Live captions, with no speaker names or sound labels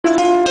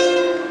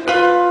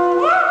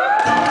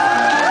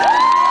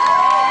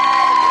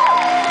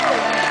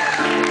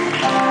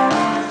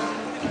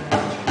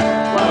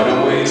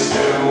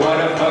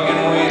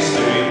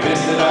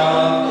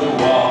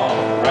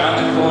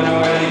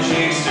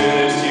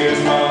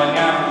tears falling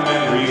out from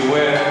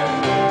everywhere.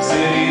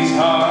 City's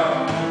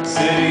hard,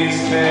 city's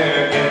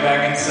fair. Get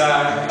back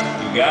inside.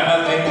 You got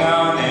nothing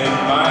on in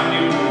mind.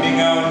 You're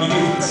putting on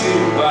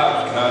YouTube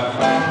vodka.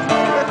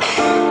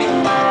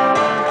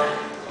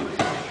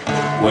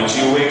 When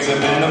she wakes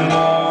up in the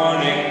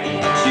morning,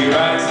 she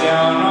writes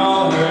down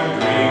all her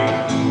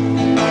dreams.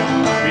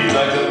 Reads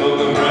like the book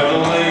of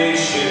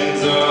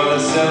Revelations or the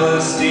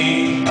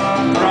Celestine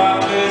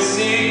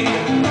prophecy.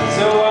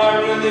 So I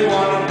really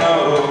want to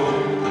know,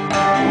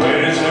 where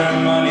does her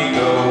money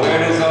go? Where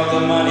does all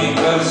the money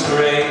go?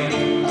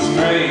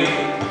 Straight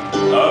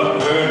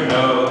up her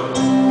nose.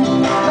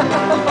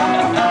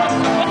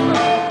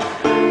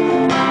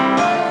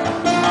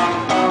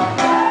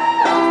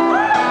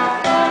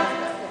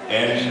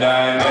 And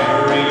I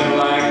never even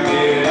liked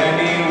it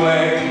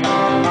anyway.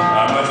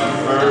 I much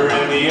prefer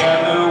it the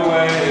other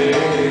way.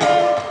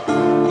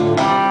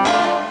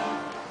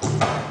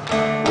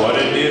 What a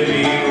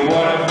divvy,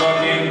 what a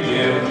fucking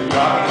div.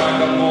 Rocking like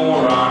a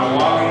moron,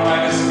 walking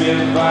like a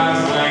spitfire,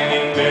 slang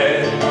in bed,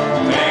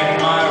 paying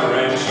my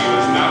rent. She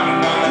was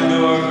knocking on the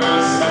door for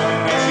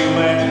something that she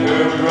let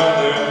her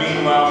brother.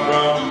 Meanwhile,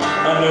 from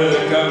under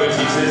the covers,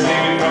 she says,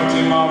 save me from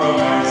tomorrow,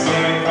 man,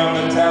 save me from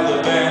the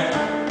Taliban.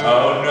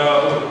 Oh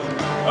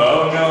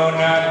no,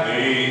 not me.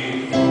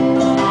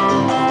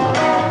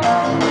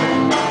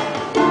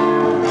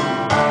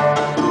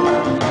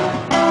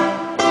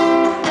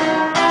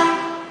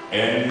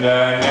 And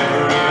I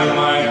never even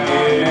liked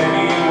it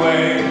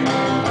anyway.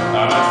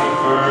 I much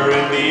prefer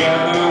it the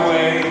other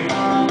way.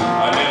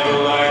 I never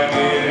liked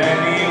it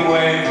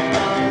anyway.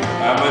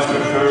 I much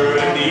prefer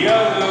it the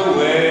other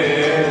way.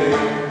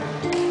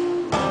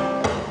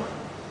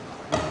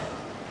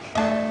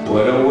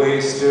 What a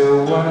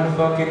waster, what a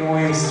fucking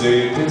waster.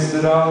 You pissed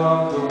it all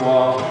off the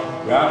wall.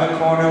 Round the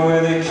corner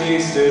where they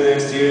chased her,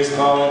 there's tears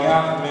falling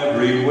out from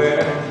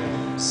everywhere.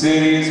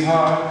 City's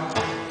hard,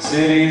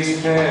 city's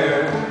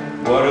fair.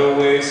 What a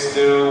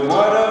waster,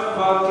 what a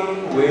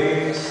fucking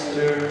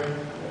waster.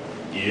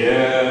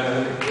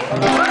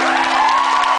 Yeah.